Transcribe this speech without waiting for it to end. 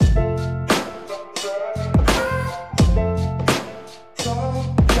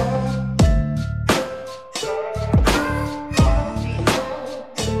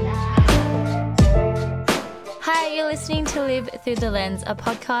Through the Lens, a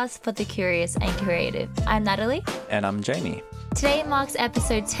podcast for the curious and creative. I'm Natalie. And I'm Jamie. Today marks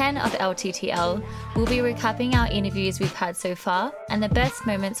episode 10 of LTTL. We'll be recapping our interviews we've had so far and the best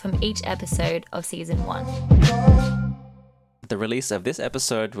moments from each episode of season 1. The release of this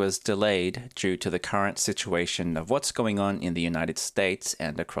episode was delayed due to the current situation of what's going on in the United States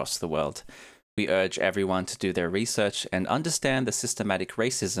and across the world. We urge everyone to do their research and understand the systematic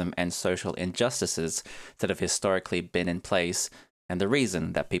racism and social injustices that have historically been in place and the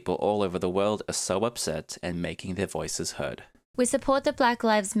reason that people all over the world are so upset and making their voices heard. We support the Black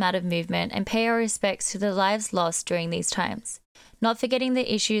Lives Matter movement and pay our respects to the lives lost during these times, not forgetting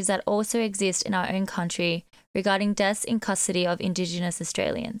the issues that also exist in our own country regarding deaths in custody of Indigenous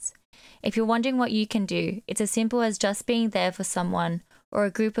Australians. If you're wondering what you can do, it's as simple as just being there for someone or a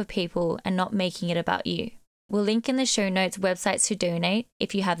group of people and not making it about you. We'll link in the show notes websites to donate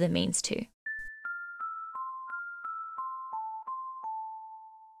if you have the means to.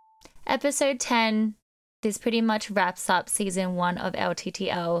 Episode 10, this pretty much wraps up season 1 of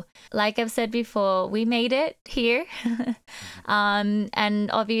LTTL. Like I've said before, we made it here. And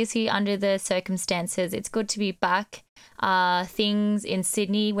obviously under the circumstances, it's good to be back. Things in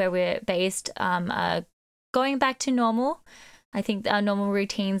Sydney where we're based are going back to normal. I think our normal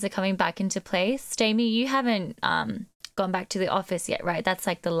routines are coming back into place. Jamie, you haven't gone back to the office yet, right? That's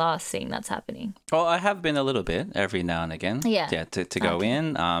like the last thing that's happening. Well, I have been a little bit every now and again. Yeah. To go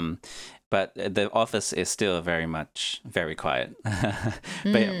in. But the office is still very quiet.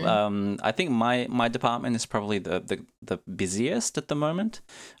 But I think my department is probably the busiest at the moment.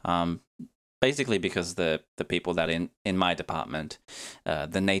 Basically because the people that in my department,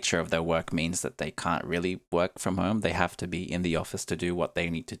 the nature of their work means that they can't really work from home. They have to be in the office to do what they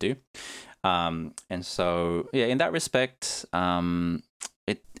need to do. And so, yeah, in that respect,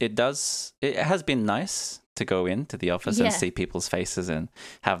 it has been nice to go into the office and see people's faces and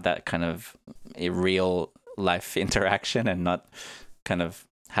have that kind of a real life interaction and not kind of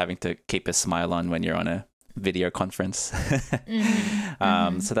having to keep a smile on when you're on a video conference.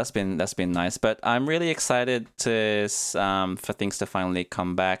 So that's been nice, but I'm really excited for things to finally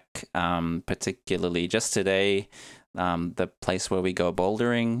come back, particularly just today. The place where we go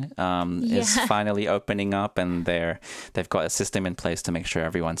bouldering is finally opening up, and they've got a system in place to make sure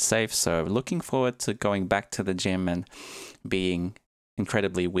everyone's safe. So looking forward to going back to the gym and being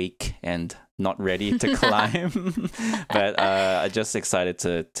incredibly weak and not ready to climb. But I'm just excited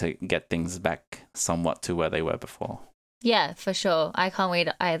to get things back somewhat to where they were before. Yeah, for sure. I can't wait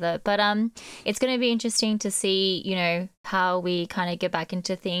either. But it's going to be interesting to see, how we kind of get back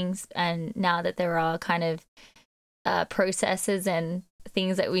into things. And now that there are kind of processes and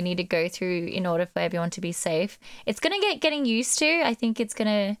things that we need to go through in order for everyone to be safe. It's going to getting used to. I think it's going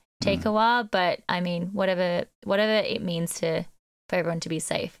to take a while, but I mean, whatever it means for everyone to be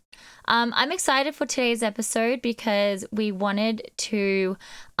safe. I'm excited for today's episode because we wanted to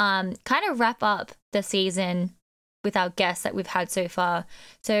kind of wrap up the season with our guests that we've had so far.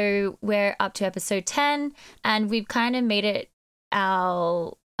 So we're up to episode 10 and we've kind of made it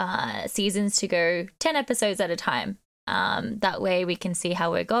our seasons to go 10 episodes at a time. That way we can see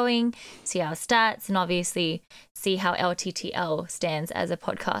how we're going, see our stats, and obviously see how LTTL stands as a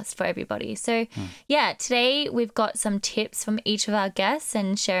podcast for everybody. So today we've got some tips from each of our guests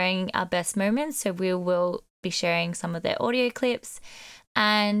and sharing our best moments. So we will be sharing some of their audio clips.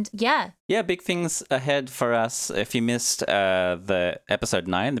 And big things ahead for us. If you missed the episode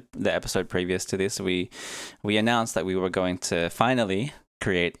 9, the episode previous to this, we announced that we were going to finally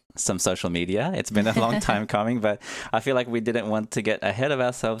create some social media. It's been a long time coming, but I feel like we didn't want to get ahead of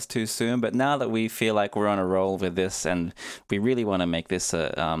ourselves too soon. But now that we feel like we're on a roll with this and we really want to make this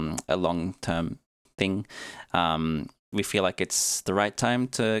a long-term thing, we feel like it's the right time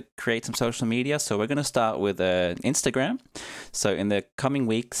to create some social media. So we're going to start with Instagram. So in the coming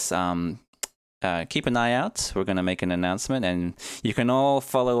weeks, keep an eye out. We're going to make an announcement and you can all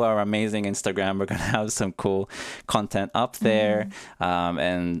follow our amazing Instagram. We're going to have some cool content up there.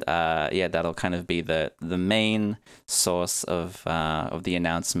 That'll kind of be the main source of the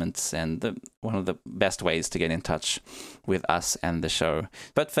announcements and one of the best ways to get in touch with us and the show.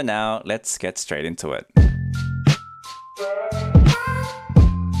 But for now, let's get straight into it.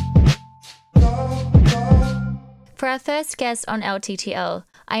 For our first guest on LTTL,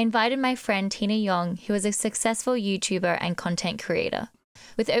 I invited my friend Tina Yong, who is a successful YouTuber and content creator.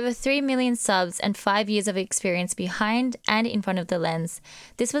 With over 3 million subs and 5 years of experience behind and in front of the lens,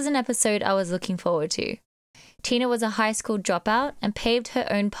 this was an episode I was looking forward to. Tina was a high school dropout and paved her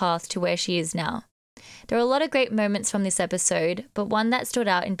own path to where she is now. There are a lot of great moments from this episode, but one that stood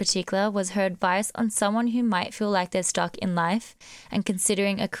out in particular was her advice on someone who might feel like they're stuck in life and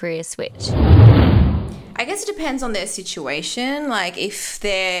considering a career switch. I guess it depends on their situation. Like if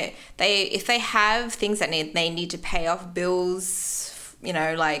they have things that they need to pay off bills, you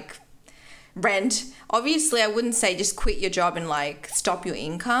know, like rent. Obviously, I wouldn't say just quit your job and like stop your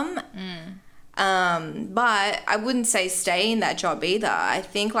income. But I wouldn't say stay in that job either. I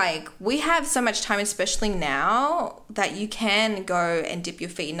think like we have so much time, especially now, that you can go and dip your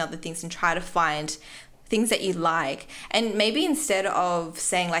feet in other things and try to find things that you like. And maybe instead of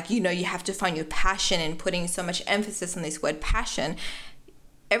saying like, you know, you have to find your passion and putting so much emphasis on this word passion,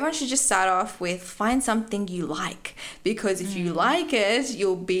 everyone should just start off with find something you like, because if you like it,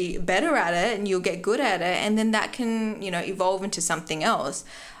 you'll be better at it and you'll get good at it. And then that can, you know, evolve into something else.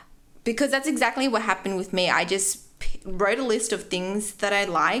 Because that's exactly what happened with me. I just wrote a list of things that I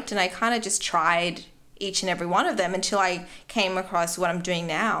liked and I kind of just tried each and every one of them until I came across what I'm doing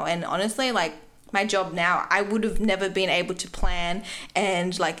now. And honestly, like my job now, I would have never been able to plan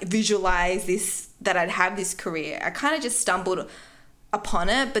and like visualize this, that I'd have this career. I kind of just stumbled upon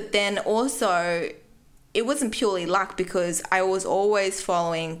it, but then also it wasn't purely luck because I was always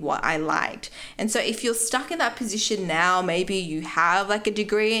following what I liked. And so if you're stuck in that position now, maybe you have like a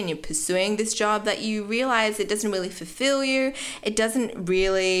degree and you're pursuing this job that you realize it doesn't really fulfill you. It doesn't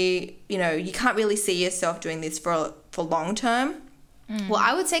really, you know, you can't really see yourself doing this for long term. Well,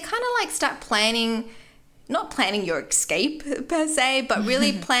 I would say kind of like start planning, not planning your escape per se, but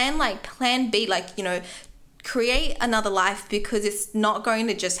really plan B, like, you know, create another life, because it's not going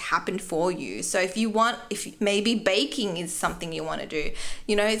to just happen for you. So if maybe baking is something you want to do,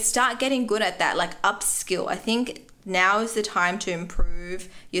 you know, start getting good at that, like upskill. I think now is the time to improve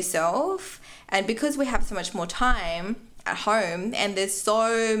yourself. And because we have so much more time at home and there's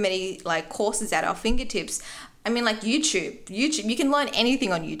so many like courses at our fingertips, I mean, like YouTube, you can learn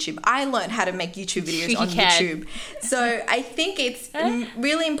anything on YouTube. I learned how to make YouTube videos on YouTube. So I think it's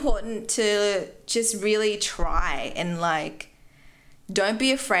really important to just really try and like, don't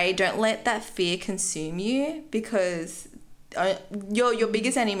be afraid. Don't let that fear consume you, because your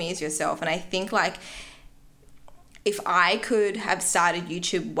biggest enemy is yourself. And I think like, if I could have started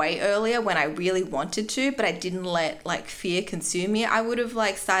YouTube way earlier when I really wanted to, but I didn't let like fear consume me, I would have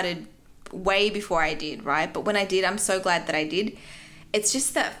like started way before I did, right? But when I did, I'm so glad that I did. It's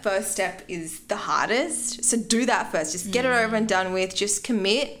just that first step is the hardest. So do that first. Just get it over and done with. Just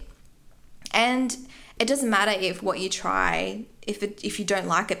commit. And it doesn't matter if what you try, if you don't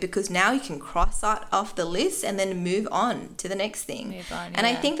like it, because now you can cross that off the list and then move on to the next thing. And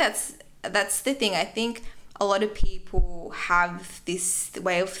I think that's the thing. I think a lot of people have this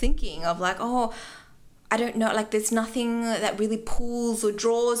way of thinking of like, oh, I don't know, like there's nothing that really pulls or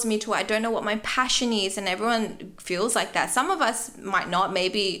draws me to it. I don't know what my passion is. And everyone feels like that. Some of us might not.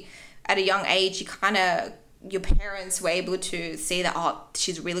 Maybe at a young age, your parents were able to see that, oh,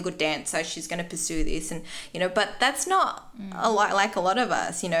 she's a really good dancer, she's going to pursue this. And, you know, but that's not like a lot of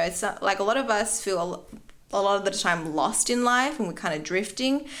us, you know, it's not, like a lot of us feel a lot of the time lost in life and we're kind of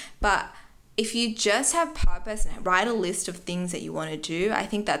drifting. But if you just have purpose and write a list of things that you want to do, I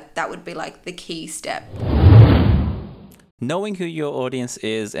think that would be like the key step. Knowing who your audience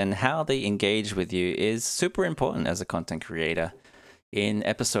is and how they engage with you is super important as a content creator. In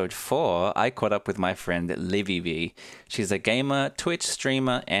episode 4, I caught up with my friend Livy V. She's a gamer, Twitch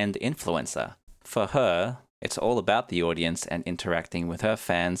streamer, and influencer. For her, it's all about the audience and interacting with her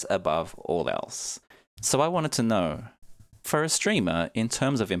fans above all else. So I wanted to know, for a streamer, in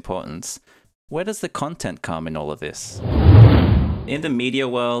terms of importance, where does the content come in all of this? In the media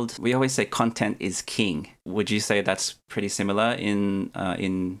world, we always say content is king. Would you say that's pretty similar in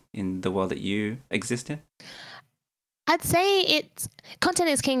the world that you exist in? I'd say content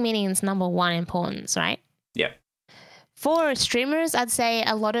is king, meaning it's number one importance, right? Yeah. For streamers, I'd say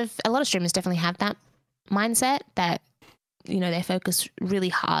a lot of streamers definitely have that mindset that, you know, they focus really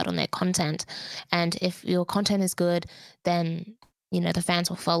hard on their content, and if your content is good, then, you know, the fans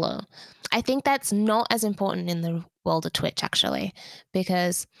will follow. I think that's not as important in the world of Twitch, actually,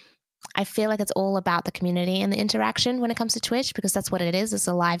 because I feel like it's all about the community and the interaction when it comes to Twitch, because that's what it is. It's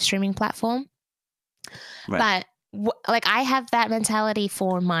a live streaming platform. Right. But like, I have that mentality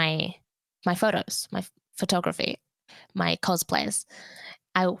for my photos, my photography, my cosplays.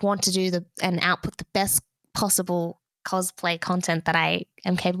 I want to do and output the best possible cosplay content that I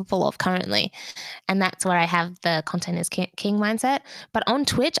am capable of currently. And that's where I have the content is king mindset. But on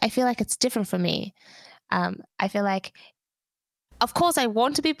Twitch, I feel like it's different for me. I feel like of course, I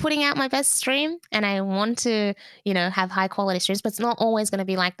want to be putting out my best stream and I want to, have high quality streams, but it's not always going to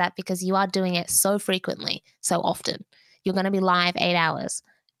be like that because you are doing it so frequently, so often. You're going to be live 8 hours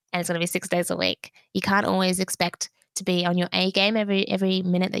and it's going to be 6 days a week. You can't always expect to be on your A game every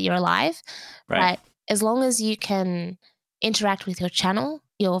minute that you're alive. Right. But as long as you can interact with your channel,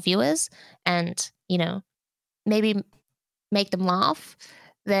 your viewers, and, maybe make them laugh,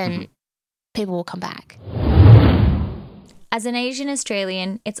 then people will come back. As an Asian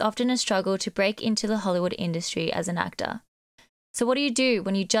Australian, it's often a struggle to break into the Hollywood industry as an actor. So what do you do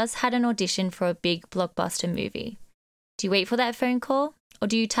when you just had an audition for a big blockbuster movie? Do you wait for that phone call? Or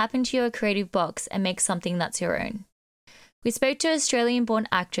do you tap into your creative box and make something that's your own? We spoke to Australian-born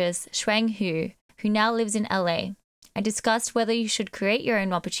actress Shuang Hu, who now lives in LA, and discussed whether you should create your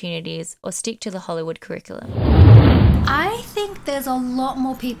own opportunities or stick to the Hollywood curriculum. I think there's a lot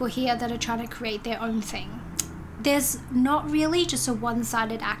more people here that are trying to create their own thing. There's not really just a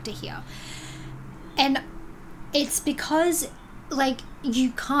one-sided actor here. And it's because,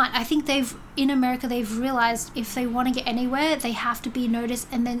 you can't. I think in America, they've realized if they want to get anywhere, they have to be noticed.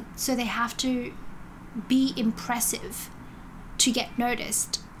 And then, so they have to be impressive to get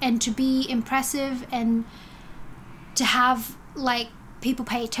noticed. And to be impressive and to have, people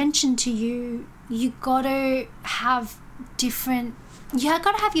pay attention to you, you gotta have different... You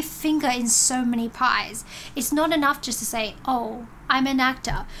got to have your finger in so many pies. It's not enough just to say, oh, I'm an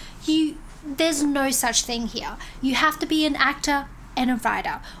actor. There's no such thing here. You have to be an actor and a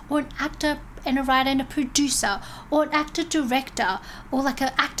writer, or an actor and a writer and a producer, or an actor director, or an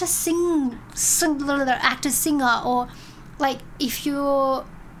actor singer, or if you're...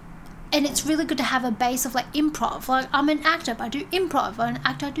 And it's really good to have a base of improv. I'm an actor, but I do improv. I'm an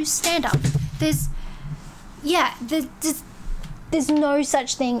actor, I do stand-up. There's no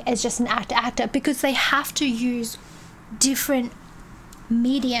such thing as just an actor because they have to use different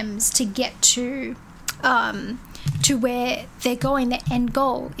mediums to get to where they're going, their end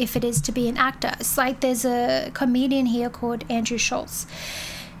goal, if it is to be an actor. It's there's a comedian here called Andrew Schultz,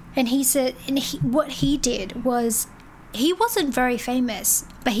 and he said, what he did was, he wasn't very famous,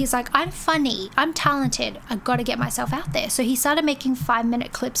 but he's I'm funny, I'm talented, I've got to get myself out there. So he started making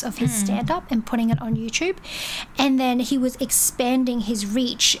 5-minute clips of his stand-up and putting it on YouTube. And then he was expanding his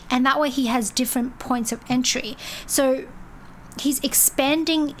reach, and that way he has different points of entry. So he's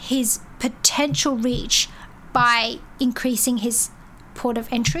expanding his potential reach by increasing his port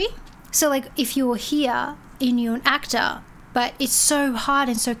of entry. So if you're here and you're an actor, but it's so hard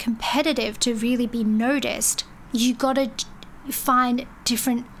and so competitive to really be noticed, you got to find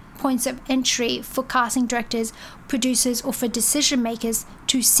different points of entry for casting directors, producers, or for decision makers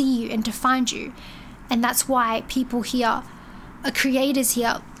to see you and to find you. And that's why people here, creators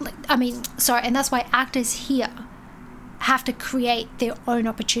here, and that's why actors here have to create their own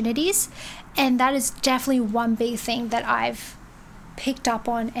opportunities. And that is definitely one big thing that I've picked up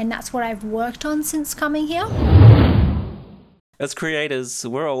on, and that's what I've worked on since coming here. As creators,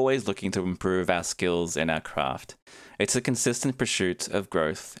 we're always looking to improve our skills in our craft. It's a consistent pursuit of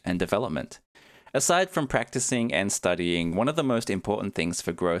growth and development. Aside from practicing and studying, one of the most important things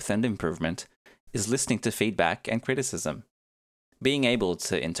for growth and improvement is listening to feedback and criticism. Being able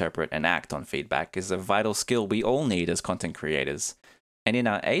to interpret and act on feedback is a vital skill we all need as content creators. And in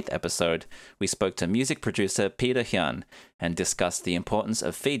our 8th episode, we spoke to music producer Peter Hyun and discussed the importance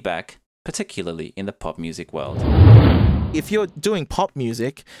of feedback, particularly in the pop music world. If you're doing pop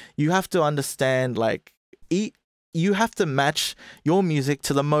music, you have to understand, you have to match your music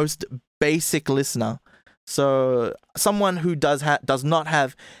to the most basic listener. So someone who does not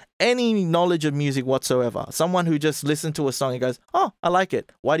have any knowledge of music whatsoever, someone who just listens to a song and goes, oh, I like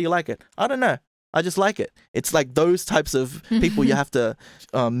it. Why do you like it? I don't know. I just like it. It's those types of people you have to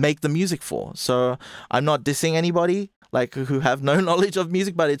make the music for. So I'm not dissing anybody who have no knowledge of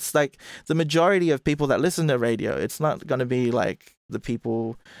music, but it's the majority of people that listen to radio. It's not going to be the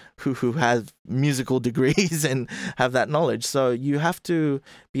people who have musical degrees and have that knowledge. So you have to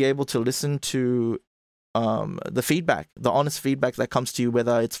be able to listen to the feedback, the honest feedback that comes to you,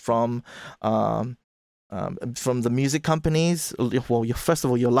 whether it's from the music companies. Well, first of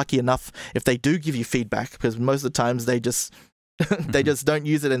all, you're lucky enough if they do give you feedback, because most of the times they just they just don't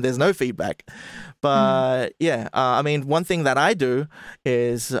use it and there's no feedback. But one thing that I do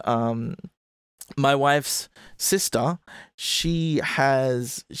is my wife's sister, she's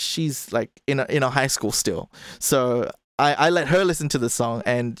in a high school still, so I let her listen to the song,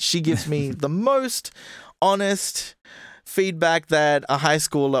 and she gives me the most honest feedback that a high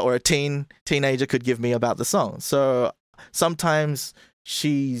schooler or a teenager could give me about the song. So sometimes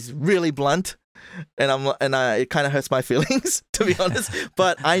she's really blunt, and it kind of hurts my feelings, to be honest.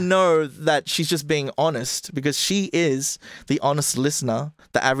 But I know that she's just being honest because she is the honest listener,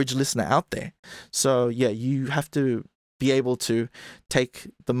 the average listener out there. So yeah, you have to be able to take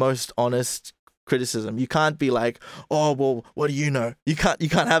the most honest criticism. You can't be like, oh well, what do you know? You can't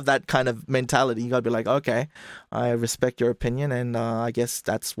have that kind of mentality. You gotta be like, okay, I respect your opinion, and I guess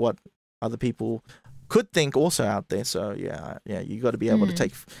that's what other people could think also out there. So yeah, you got to be able to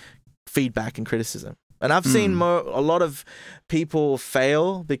take feedback and criticism. And I've seen a lot of people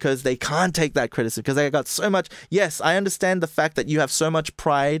fail because they can't take that criticism because they got so much. Yes, I understand the fact that you have so much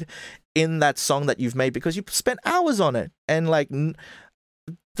pride in that song that you've made because you spent hours on it, and like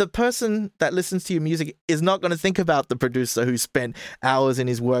the person that listens to your music is not going to think about the producer who spent hours in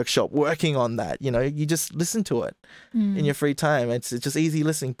his workshop working on that. You know, you just listen to it in your free time. It's just easy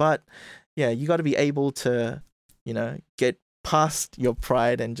listening. But yeah, you got to be able to, you know, get past your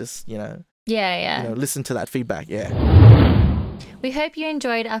pride and just, you know, listen to that feedback. Yeah. We hope you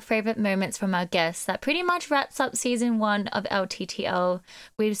enjoyed our favourite moments from our guests. That pretty much wraps up season 1 of LTTL.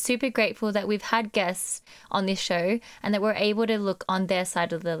 We're super grateful that we've had guests on this show and that we're able to look on their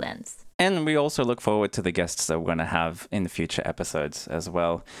side of the lens. And we also look forward to the guests that we're going to have in future episodes as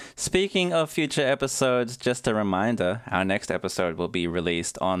well. Speaking of future episodes, just a reminder, our next episode will be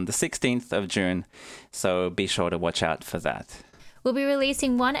released on the 16th of June, so be sure to watch out for that. We'll be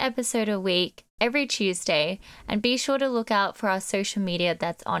releasing 1 episode a week every Tuesday, and be sure to look out for our social media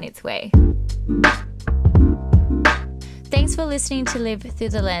that's on its way. Thanks for listening to Live Through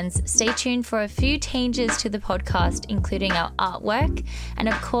the Lens. Stay tuned for a few changes to the podcast, including our artwork. And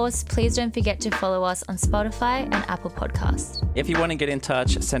of course, please don't forget to follow us on Spotify and Apple Podcasts. If you want to get in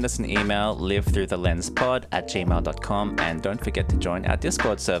touch, send us an email, livethroughthelenspod@gmail.com, and don't forget to join our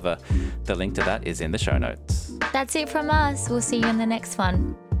Discord server. The link to that is in the show notes. That's it from us. We'll see you in the next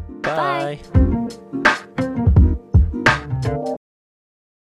one. Bye. Bye.